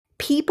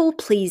People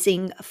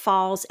pleasing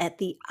falls at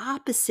the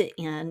opposite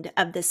end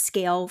of the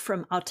scale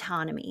from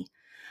autonomy.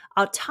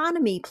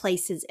 Autonomy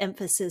places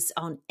emphasis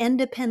on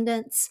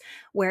independence,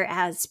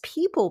 whereas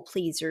people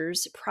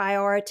pleasers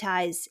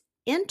prioritize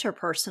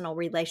interpersonal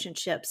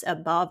relationships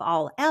above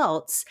all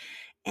else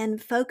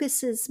and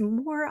focuses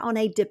more on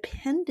a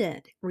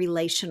dependent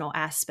relational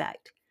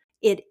aspect.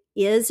 It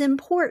is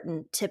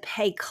important to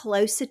pay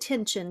close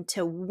attention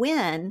to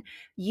when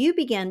you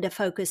begin to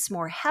focus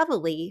more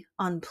heavily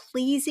on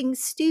pleasing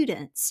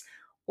students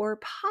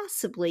or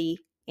possibly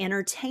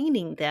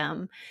entertaining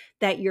them,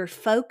 that your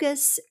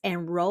focus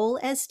and role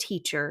as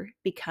teacher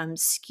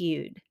becomes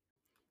skewed.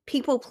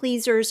 People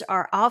pleasers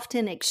are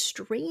often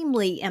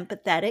extremely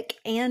empathetic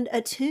and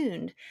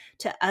attuned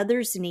to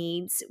others'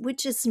 needs,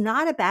 which is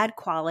not a bad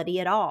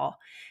quality at all.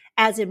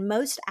 As in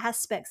most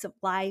aspects of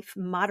life,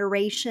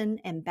 moderation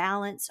and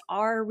balance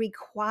are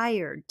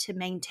required to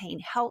maintain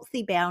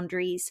healthy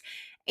boundaries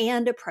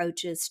and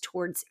approaches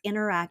towards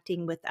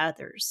interacting with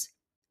others.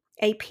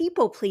 A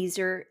people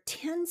pleaser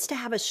tends to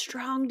have a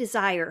strong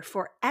desire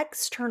for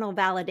external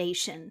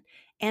validation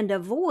and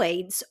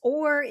avoids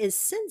or is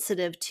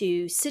sensitive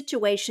to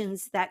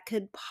situations that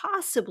could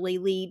possibly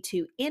lead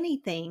to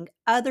anything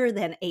other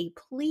than a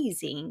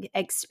pleasing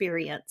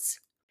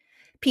experience.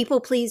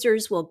 People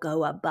pleasers will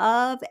go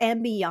above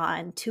and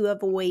beyond to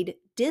avoid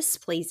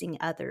displeasing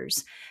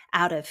others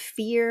out of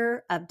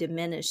fear of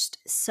diminished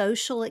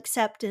social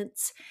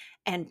acceptance,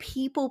 and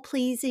people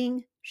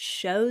pleasing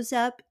shows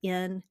up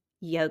in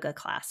yoga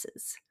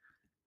classes.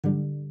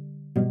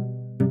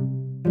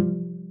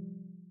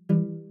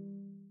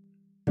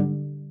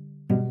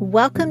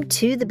 Welcome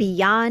to the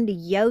Beyond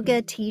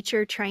Yoga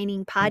Teacher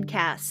Training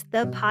Podcast,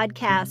 the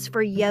podcast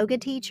for yoga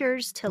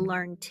teachers to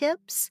learn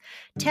tips,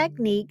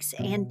 techniques,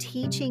 and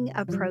teaching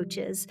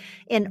approaches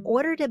in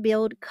order to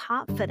build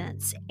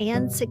confidence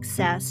and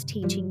success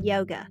teaching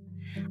yoga.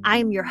 I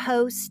am your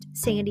host,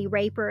 Sandy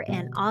Raper,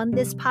 and on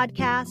this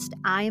podcast,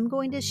 I am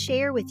going to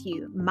share with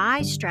you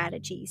my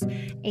strategies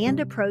and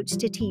approach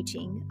to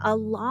teaching,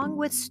 along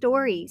with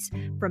stories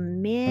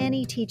from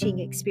many teaching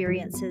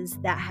experiences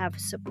that have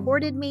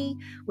supported me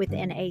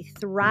within a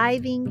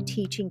thriving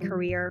teaching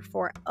career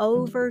for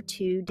over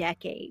 2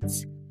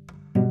 decades.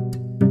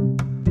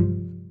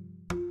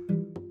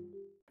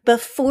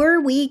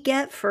 Before we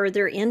get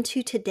further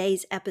into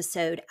today's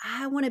episode,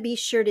 I want to be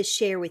sure to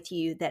share with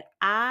you that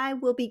I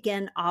will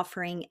begin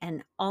offering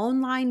an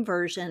online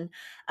version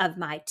of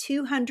my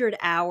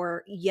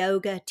 200-hour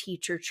yoga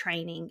teacher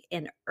training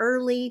in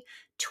early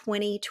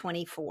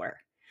 2024.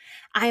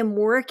 I am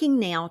working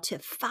now to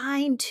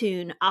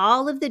fine-tune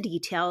all of the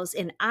details,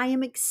 and I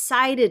am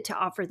excited to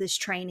offer this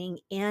training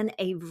in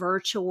a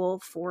virtual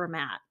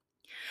format.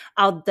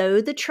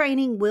 Although the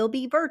training will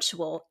be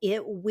virtual,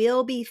 it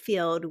will be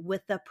filled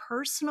with the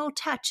personal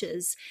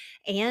touches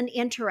and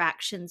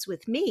interactions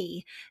with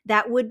me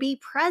that would be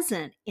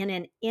present in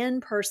an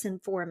in-person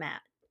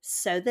format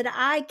so that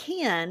I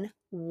can,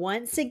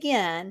 once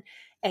again,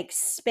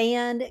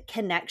 expand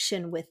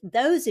connection with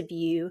those of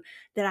you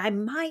that I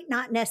might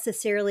not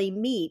necessarily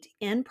meet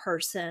in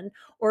person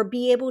or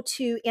be able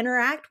to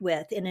interact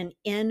with in an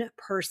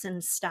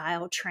in-person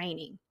style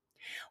training,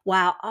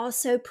 while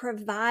also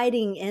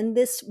providing in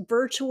this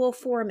virtual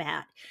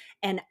format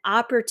an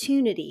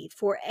opportunity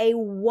for a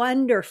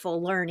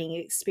wonderful learning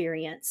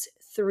experience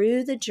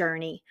through the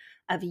journey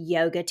of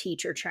yoga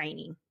teacher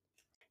training.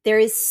 There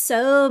is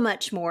so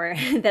much more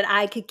that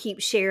I could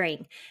keep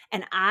sharing,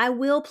 and I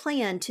will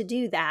plan to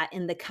do that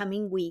in the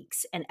coming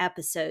weeks and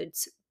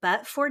episodes.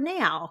 But for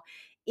now,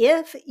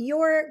 if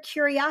your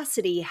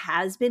curiosity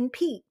has been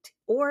piqued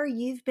or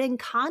you've been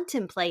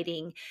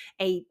contemplating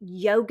a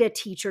yoga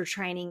teacher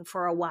training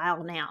for a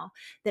while now,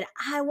 then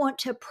I want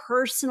to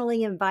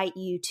personally invite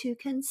you to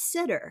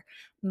consider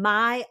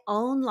my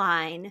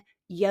online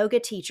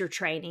yoga teacher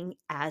training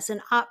as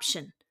an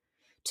option.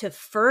 To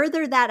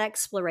further that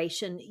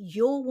exploration,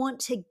 you'll want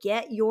to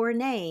get your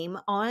name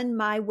on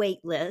my wait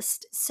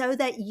list so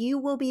that you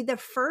will be the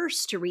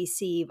first to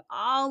receive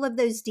all of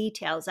those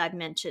details I've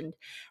mentioned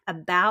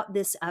about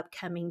this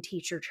upcoming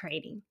teacher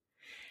training.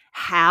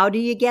 How do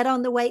you get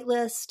on the wait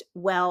list?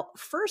 Well,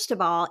 first of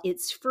all,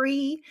 it's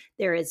free.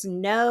 There is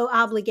no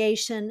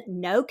obligation,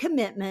 no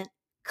commitment.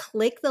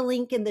 Click the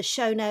link in the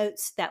show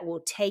notes that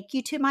will take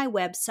you to my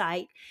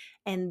website.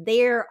 And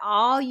there,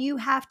 all you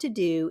have to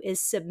do is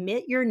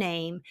submit your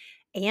name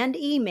and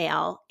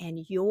email,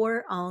 and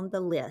you're on the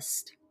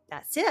list.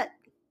 That's it.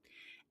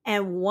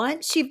 And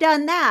once you've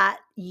done that,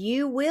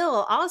 you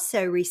will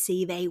also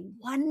receive a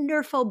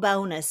wonderful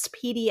bonus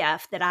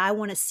PDF that I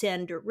want to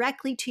send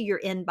directly to your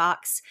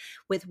inbox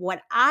with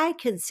what I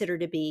consider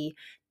to be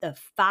the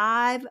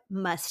 5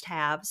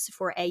 must-haves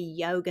for a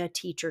yoga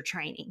teacher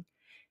training.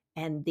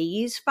 And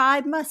these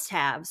 5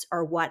 must-haves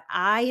are what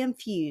I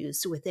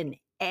infuse within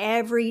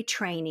every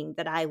training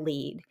that I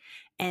lead.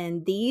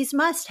 And these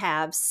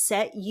must-haves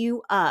set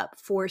you up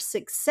for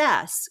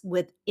success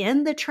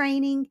within the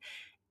training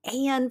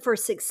and for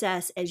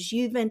success as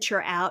you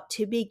venture out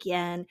to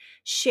begin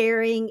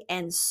sharing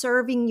and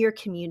serving your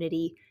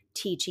community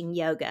teaching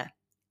yoga.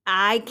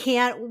 I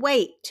can't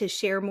wait to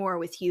share more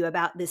with you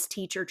about this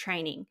teacher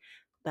training.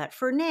 But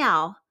for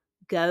now,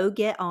 go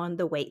get on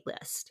the wait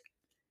list.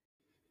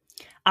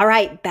 All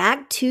right,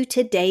 back to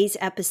today's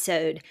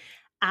episode.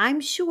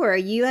 I'm sure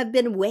you have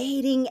been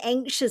waiting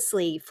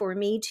anxiously for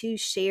me to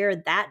share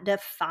that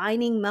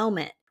defining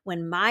moment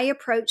when my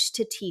approach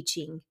to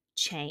teaching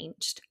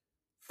changed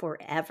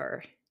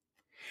forever.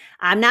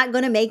 I'm not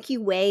going to make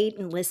you wait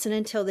and listen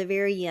until the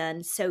very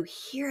end. So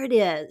here it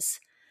is,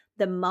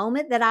 the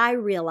moment that I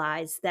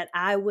realized that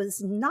I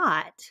was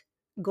not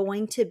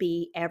going to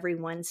be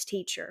everyone's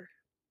teacher.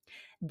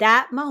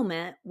 That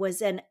moment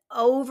was an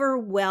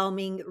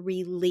overwhelming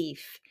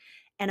relief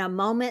and a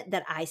moment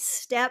that I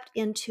stepped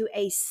into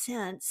a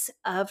sense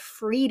of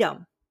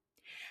freedom.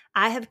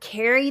 I have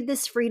carried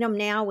this freedom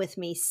now with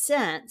me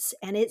since,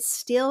 and it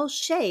still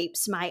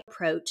shapes my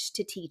approach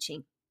to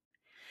teaching.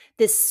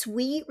 This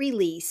sweet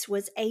release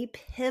was a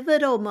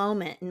pivotal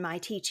moment in my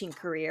teaching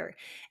career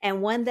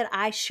and one that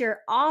I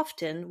share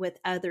often with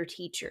other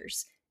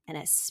teachers, and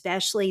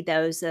especially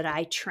those that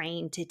I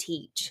train to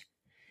teach.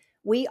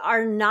 We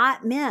are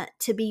not meant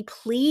to be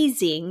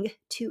pleasing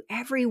to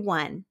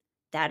everyone.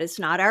 That is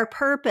not our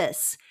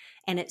purpose.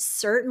 And it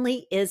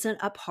certainly isn't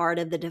a part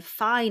of the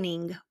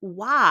defining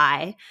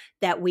why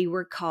that we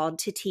were called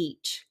to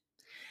teach.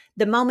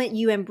 The moment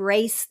you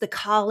embrace the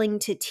calling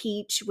to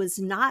teach was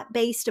not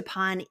based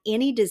upon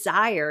any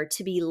desire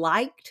to be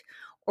liked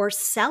or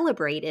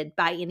celebrated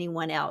by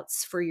anyone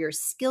else for your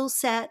skill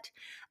set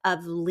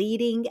of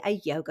leading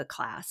a yoga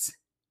class.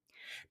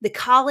 The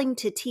calling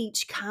to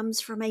teach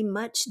comes from a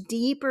much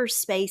deeper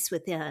space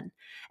within,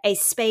 a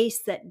space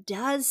that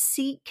does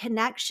seek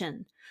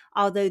connection,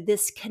 although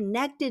this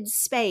connected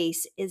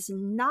space is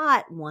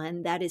not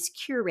one that is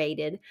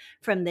curated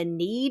from the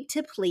need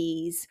to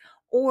please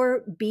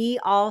or be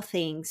all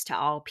things to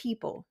all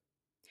people.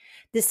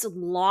 This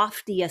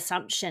lofty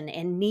assumption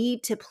and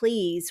need to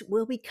please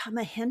will become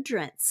a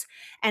hindrance,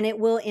 and it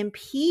will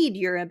impede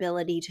your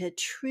ability to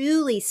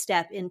truly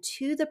step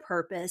into the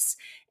purpose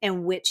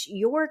in which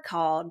you're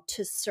called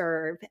to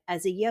serve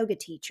as a yoga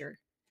teacher.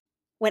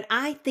 When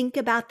I think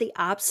about the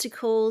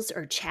obstacles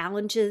or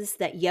challenges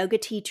that yoga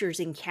teachers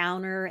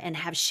encounter and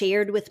have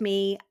shared with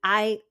me,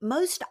 I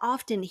most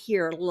often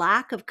hear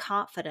lack of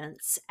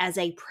confidence as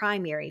a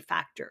primary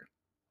factor.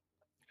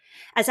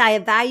 As I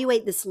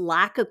evaluate this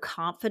lack of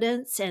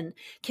confidence and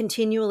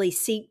continually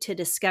seek to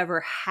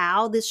discover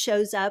how this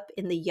shows up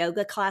in the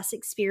yoga class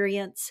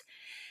experience,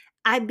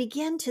 I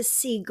begin to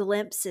see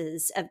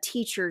glimpses of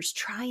teachers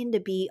trying to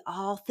be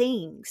all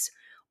things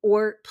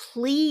or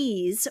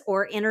please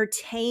or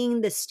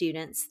entertain the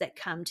students that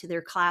come to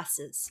their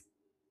classes.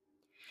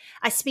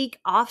 I speak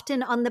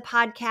often on the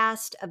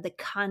podcast of the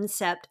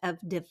concept of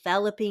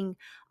developing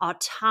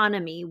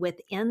autonomy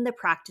within the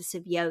practice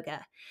of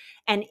yoga.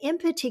 And in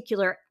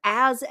particular,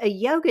 as a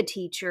yoga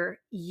teacher,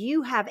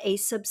 you have a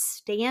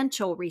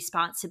substantial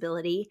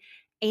responsibility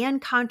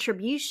and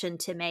contribution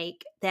to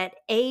make that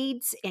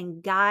aids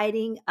in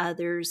guiding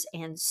others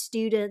and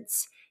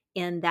students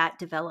in that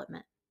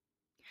development.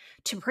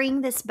 To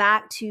bring this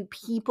back to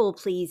people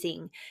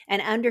pleasing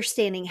and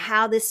understanding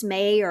how this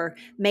may or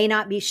may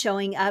not be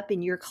showing up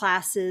in your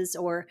classes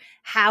or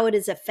how it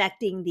is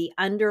affecting the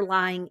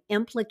underlying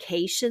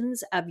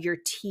implications of your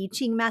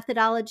teaching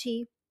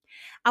methodology,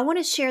 I want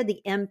to share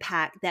the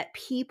impact that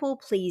people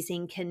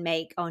pleasing can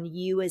make on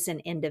you as an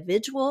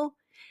individual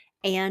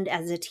and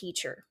as a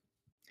teacher.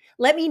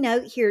 Let me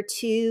note here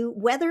too,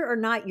 whether or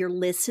not you're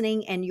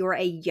listening and you're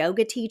a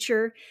yoga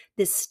teacher,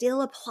 this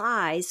still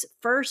applies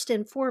first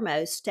and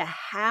foremost to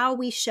how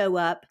we show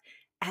up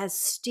as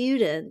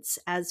students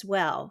as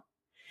well.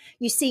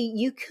 You see,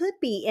 you could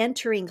be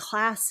entering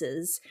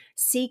classes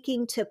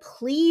seeking to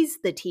please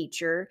the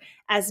teacher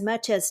as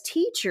much as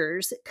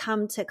teachers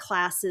come to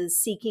classes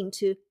seeking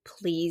to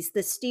please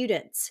the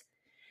students.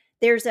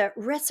 There's a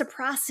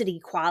reciprocity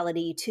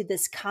quality to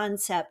this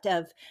concept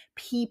of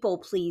people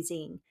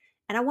pleasing.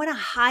 And I want to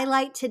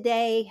highlight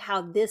today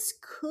how this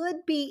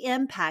could be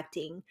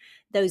impacting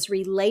those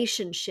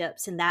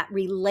relationships and that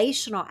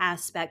relational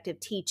aspect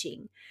of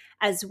teaching,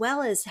 as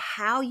well as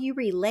how you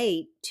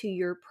relate to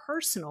your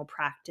personal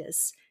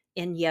practice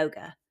in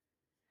yoga.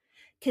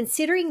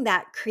 Considering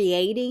that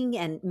creating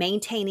and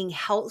maintaining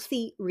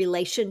healthy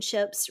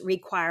relationships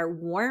require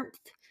warmth,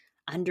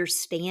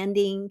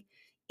 understanding,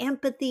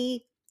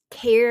 empathy,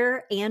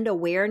 care, and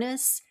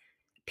awareness,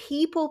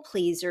 people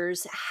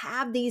pleasers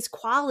have these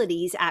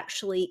qualities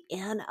actually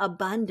in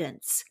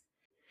abundance.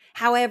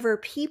 However,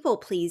 people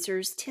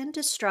pleasers tend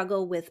to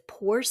struggle with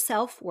poor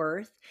self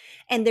worth,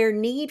 and their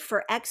need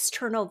for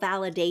external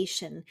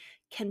validation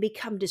can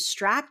become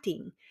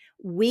distracting,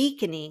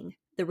 weakening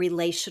the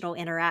relational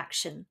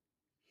interaction.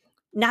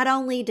 Not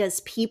only does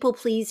people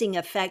pleasing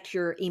affect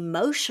your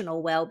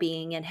emotional well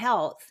being and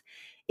health,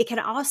 it can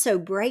also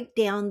break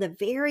down the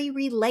very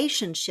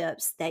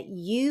relationships that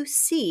you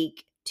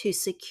seek to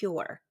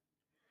secure.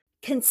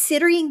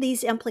 Considering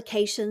these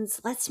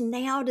implications, let's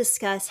now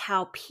discuss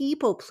how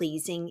people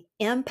pleasing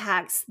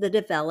impacts the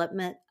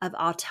development of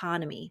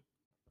autonomy.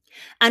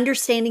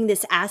 Understanding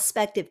this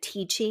aspect of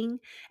teaching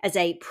as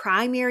a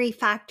primary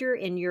factor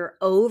in your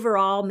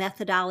overall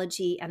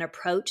methodology and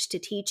approach to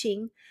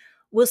teaching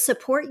will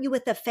support you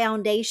with a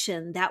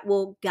foundation that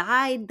will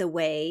guide the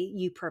way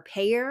you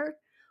prepare,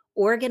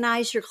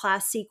 organize your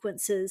class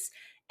sequences,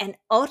 and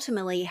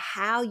ultimately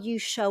how you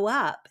show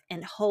up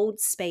and hold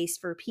space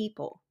for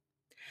people.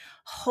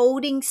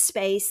 Holding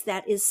space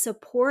that is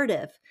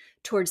supportive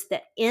towards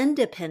the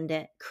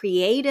independent,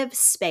 creative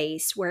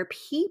space where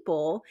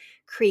people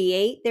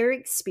create their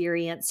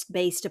experience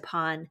based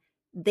upon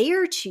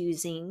their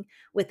choosing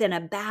within a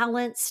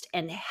balanced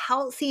and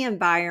healthy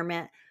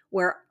environment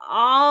where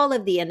all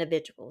of the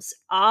individuals,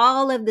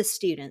 all of the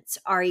students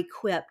are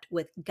equipped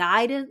with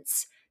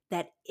guidance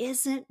that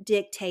isn't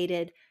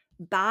dictated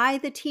by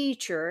the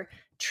teacher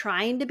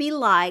trying to be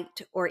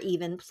liked or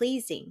even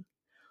pleasing,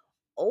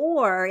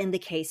 or in the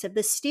case of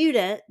the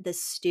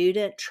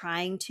student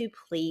trying to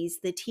please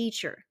the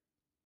teacher.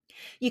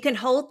 You can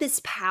hold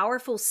this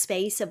powerful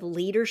space of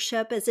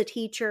leadership as a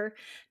teacher,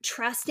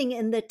 trusting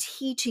in the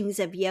teachings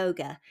of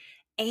yoga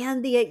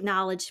and the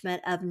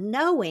acknowledgement of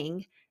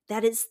knowing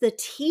that it's the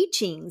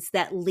teachings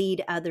that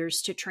lead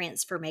others to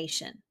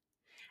transformation.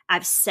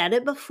 I've said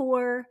it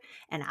before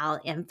and I'll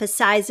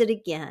emphasize it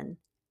again.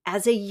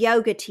 As a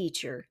yoga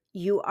teacher,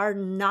 you are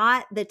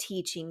not the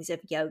teachings of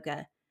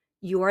yoga.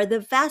 You are the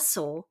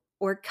vessel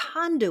or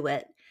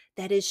conduit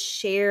that is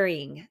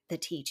sharing the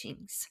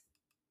teachings.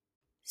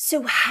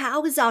 So,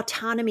 how is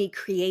autonomy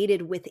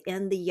created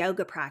within the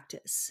yoga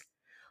practice?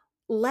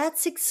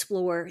 Let's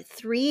explore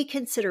three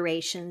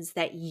considerations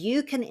that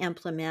you can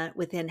implement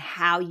within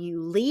how you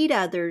lead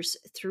others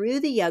through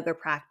the yoga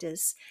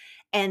practice.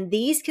 And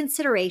these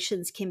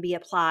considerations can be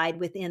applied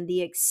within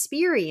the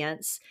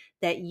experience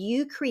that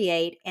you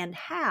create and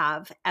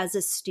have as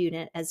a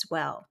student as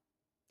well.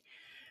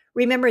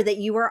 Remember that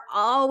you are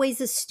always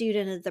a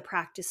student of the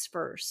practice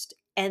first.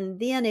 And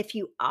then, if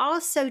you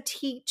also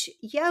teach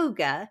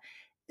yoga,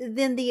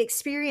 then the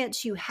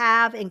experience you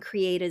have and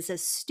create as a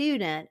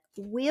student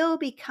will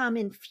become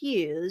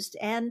infused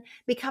and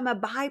become a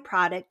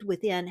byproduct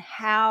within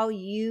how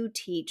you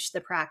teach the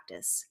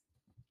practice.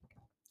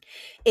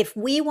 If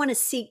we want to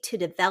seek to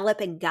develop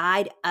and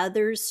guide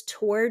others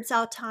towards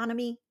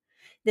autonomy,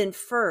 then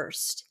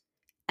first,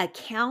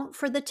 account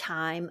for the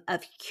time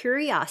of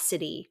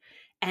curiosity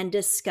and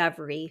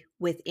discovery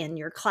within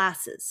your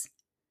classes.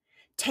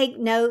 Take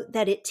note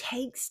that it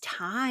takes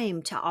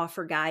time to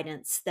offer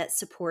guidance that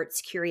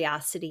supports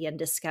curiosity and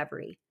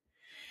discovery.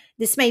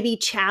 This may be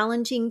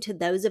challenging to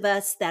those of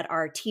us that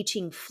are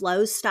teaching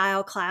flow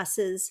style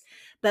classes,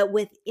 but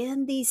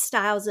within these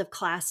styles of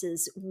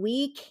classes,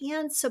 we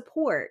can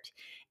support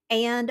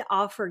and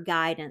offer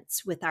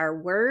guidance with our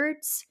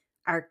words,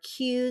 our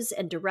cues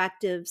and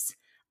directives,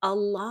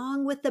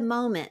 along with the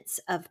moments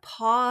of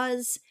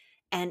pause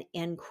and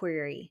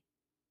inquiry.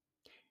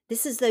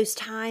 This is those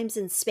times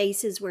and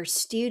spaces where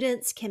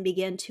students can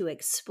begin to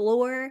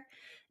explore,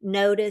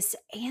 notice,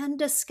 and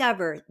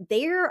discover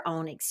their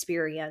own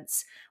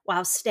experience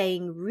while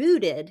staying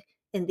rooted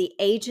in the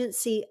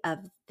agency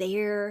of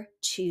their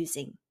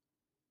choosing.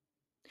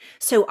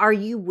 So, are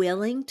you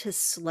willing to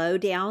slow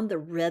down the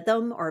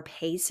rhythm or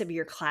pace of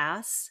your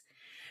class?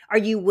 Are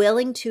you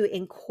willing to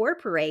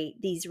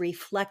incorporate these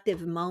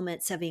reflective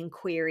moments of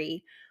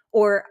inquiry?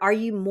 Or are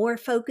you more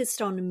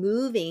focused on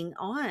moving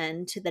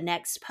on to the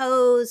next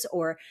pose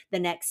or the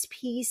next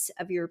piece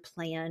of your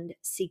planned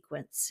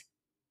sequence?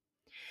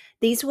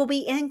 These will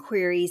be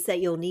inquiries that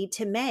you'll need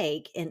to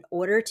make in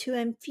order to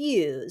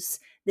infuse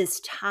this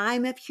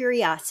time of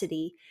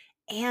curiosity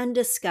and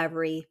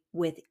discovery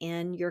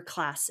within your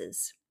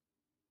classes.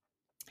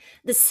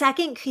 The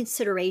second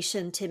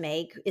consideration to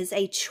make is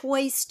a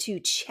choice to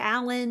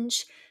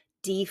challenge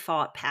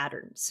default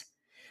patterns.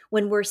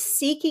 When we're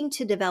seeking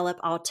to develop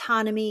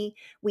autonomy,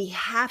 we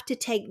have to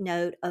take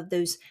note of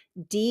those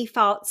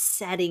default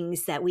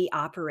settings that we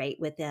operate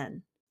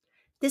within.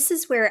 This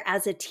is where,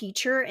 as a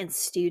teacher and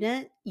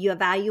student, you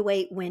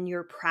evaluate when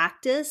your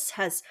practice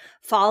has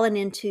fallen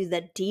into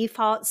the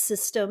default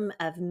system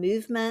of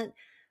movement,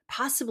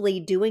 possibly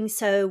doing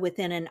so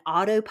within an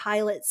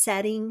autopilot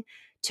setting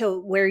to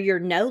where you're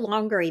no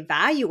longer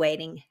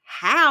evaluating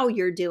how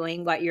you're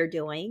doing what you're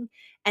doing.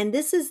 And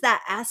this is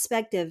that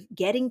aspect of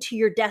getting to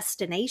your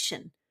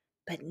destination,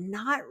 but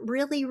not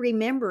really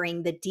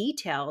remembering the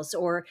details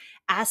or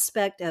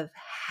aspect of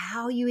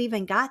how you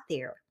even got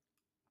there.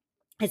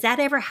 Has that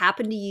ever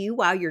happened to you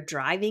while you're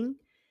driving?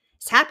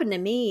 It's happened to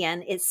me,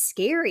 and it's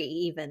scary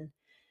even.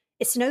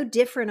 It's no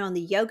different on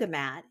the yoga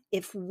mat.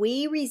 If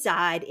we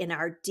reside in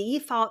our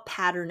default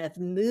pattern of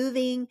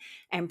moving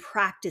and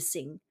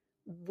practicing,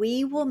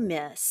 we will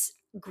miss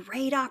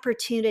great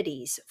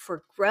opportunities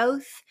for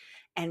growth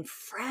and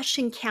fresh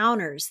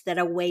encounters that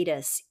await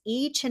us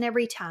each and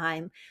every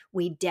time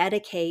we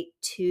dedicate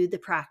to the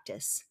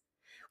practice,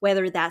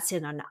 whether that's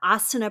in an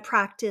asana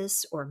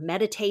practice or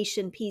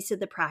meditation piece of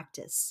the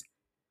practice.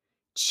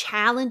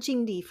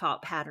 Challenging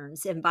default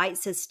patterns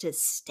invites us to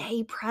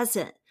stay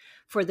present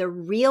for the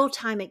real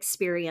time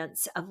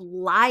experience of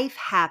life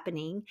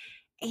happening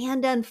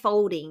and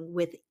unfolding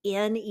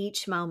within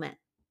each moment.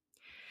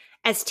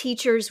 As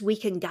teachers, we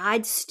can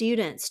guide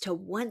students to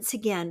once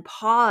again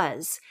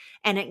pause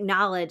and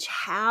acknowledge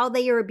how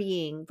they are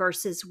being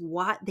versus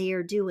what they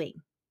are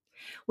doing.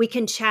 We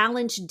can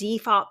challenge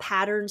default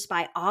patterns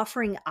by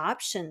offering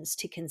options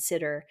to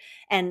consider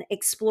and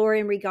explore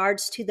in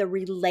regards to the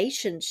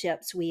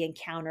relationships we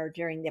encounter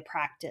during the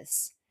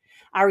practice.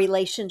 Our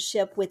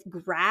relationship with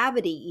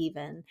gravity,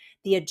 even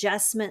the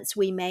adjustments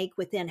we make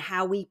within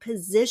how we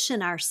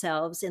position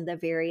ourselves in the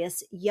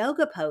various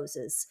yoga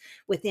poses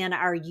within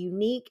our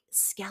unique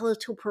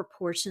skeletal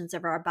proportions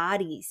of our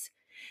bodies,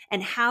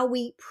 and how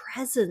we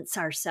presence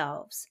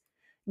ourselves,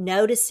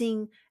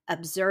 noticing,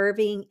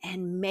 observing,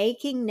 and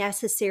making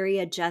necessary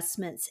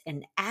adjustments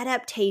and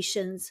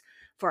adaptations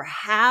for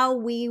how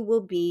we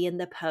will be in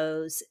the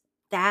pose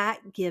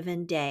that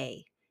given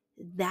day,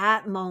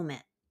 that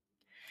moment.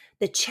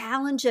 The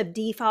challenge of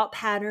default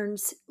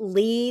patterns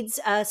leads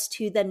us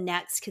to the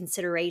next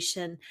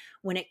consideration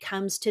when it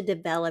comes to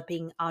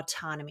developing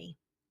autonomy,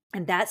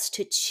 and that's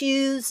to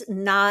choose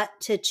not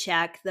to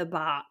check the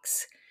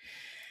box.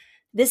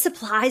 This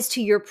applies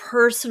to your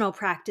personal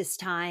practice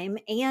time,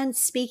 and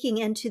speaking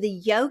into the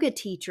yoga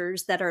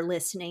teachers that are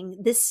listening,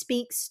 this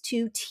speaks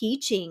to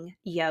teaching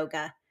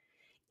yoga.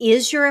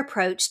 Is your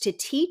approach to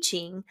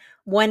teaching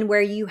one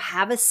where you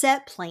have a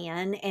set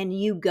plan and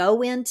you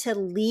go in to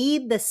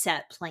lead the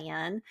set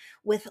plan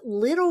with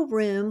little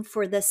room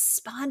for the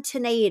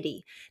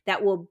spontaneity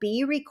that will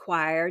be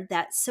required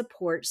that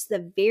supports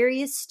the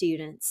various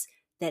students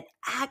that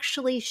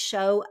actually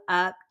show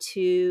up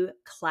to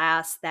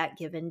class that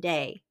given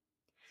day?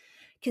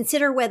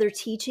 Consider whether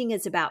teaching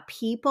is about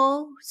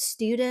people,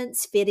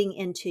 students fitting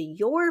into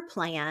your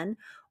plan,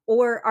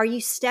 or are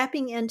you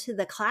stepping into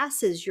the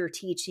classes you're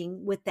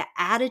teaching with the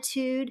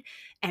attitude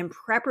and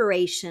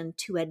preparation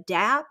to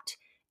adapt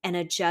and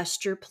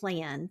adjust your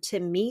plan to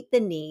meet the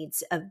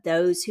needs of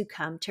those who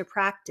come to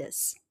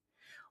practice?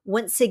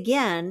 Once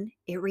again,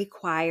 it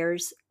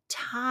requires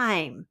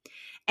time,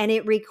 and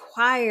it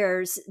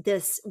requires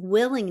this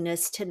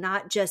willingness to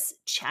not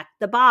just check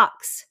the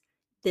box.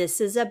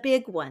 This is a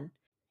big one.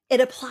 It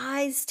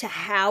applies to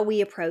how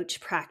we approach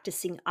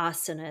practicing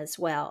asana as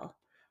well.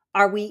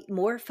 Are we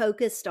more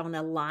focused on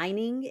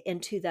aligning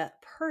into the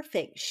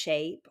perfect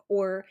shape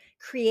or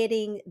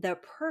creating the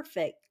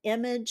perfect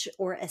image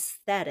or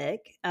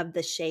aesthetic of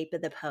the shape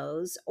of the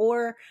pose?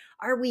 Or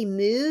are we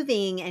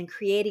moving and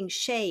creating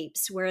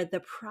shapes where the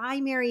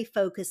primary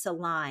focus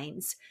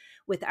aligns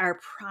with our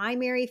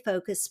primary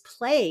focus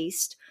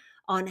placed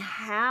on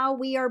how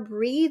we are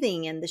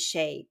breathing in the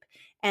shape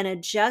and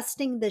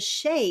adjusting the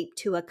shape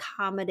to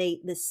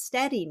accommodate the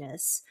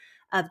steadiness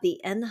of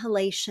the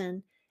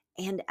inhalation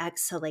and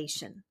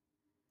exhalation?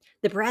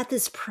 The breath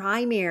is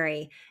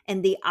primary,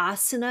 and the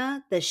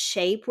asana, the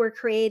shape we're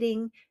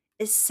creating,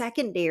 is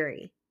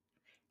secondary.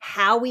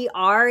 How we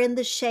are in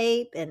the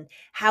shape and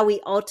how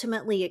we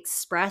ultimately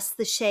express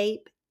the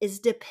shape is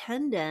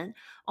dependent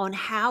on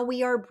how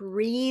we are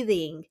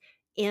breathing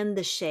in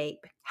the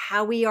shape,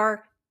 how we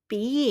are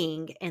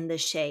being in the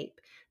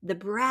shape. The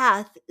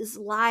breath is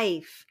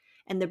life,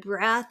 and the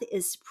breath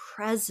is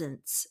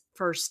presence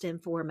first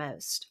and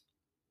foremost.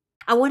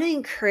 I want to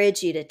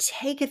encourage you to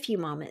take a few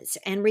moments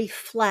and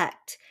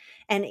reflect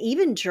and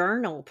even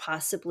journal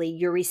possibly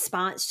your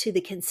response to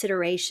the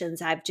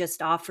considerations I've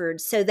just offered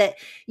so that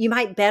you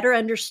might better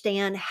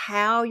understand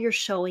how you're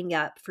showing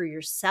up for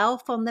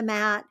yourself on the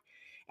mat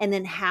and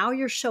then how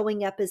you're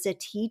showing up as a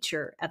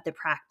teacher of the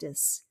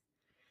practice.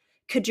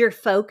 Could your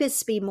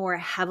focus be more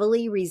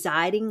heavily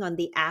residing on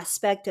the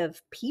aspect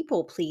of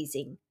people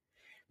pleasing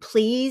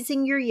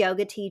your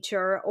yoga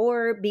teacher,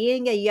 or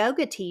being a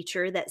yoga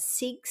teacher that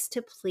seeks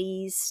to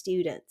please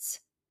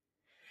students?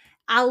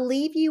 I'll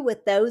leave you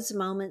with those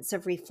moments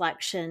of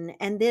reflection,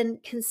 and then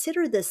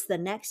consider this the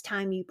next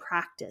time you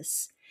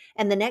practice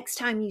and the next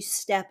time you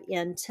step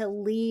in to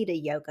lead a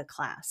yoga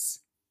class.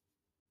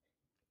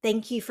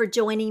 Thank you for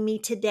joining me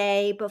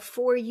today.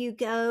 Before you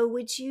go,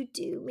 would you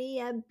do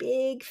me a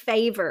big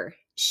favor?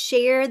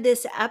 Share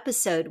this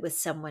episode with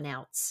someone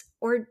else,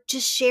 or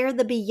just share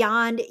the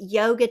Beyond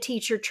Yoga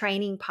Teacher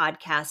Training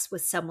podcast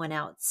with someone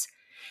else.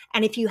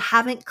 And if you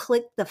haven't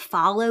clicked the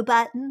follow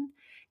button,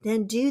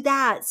 then do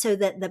that so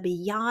that the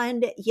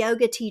Beyond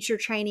Yoga Teacher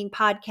Training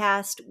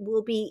podcast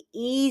will be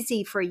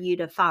easy for you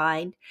to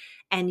find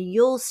and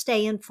you'll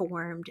stay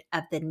informed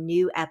of the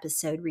new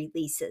episode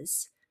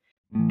releases.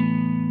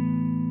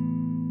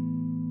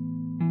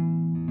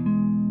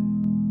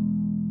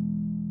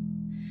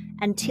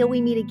 Until we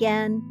meet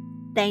again,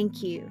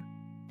 thank you.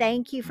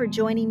 Thank you for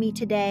joining me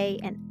today,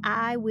 and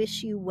I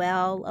wish you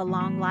well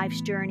along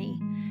life's journey.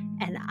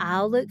 And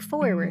I'll look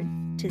forward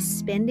to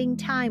spending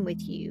time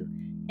with you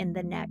in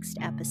the next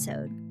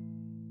episode.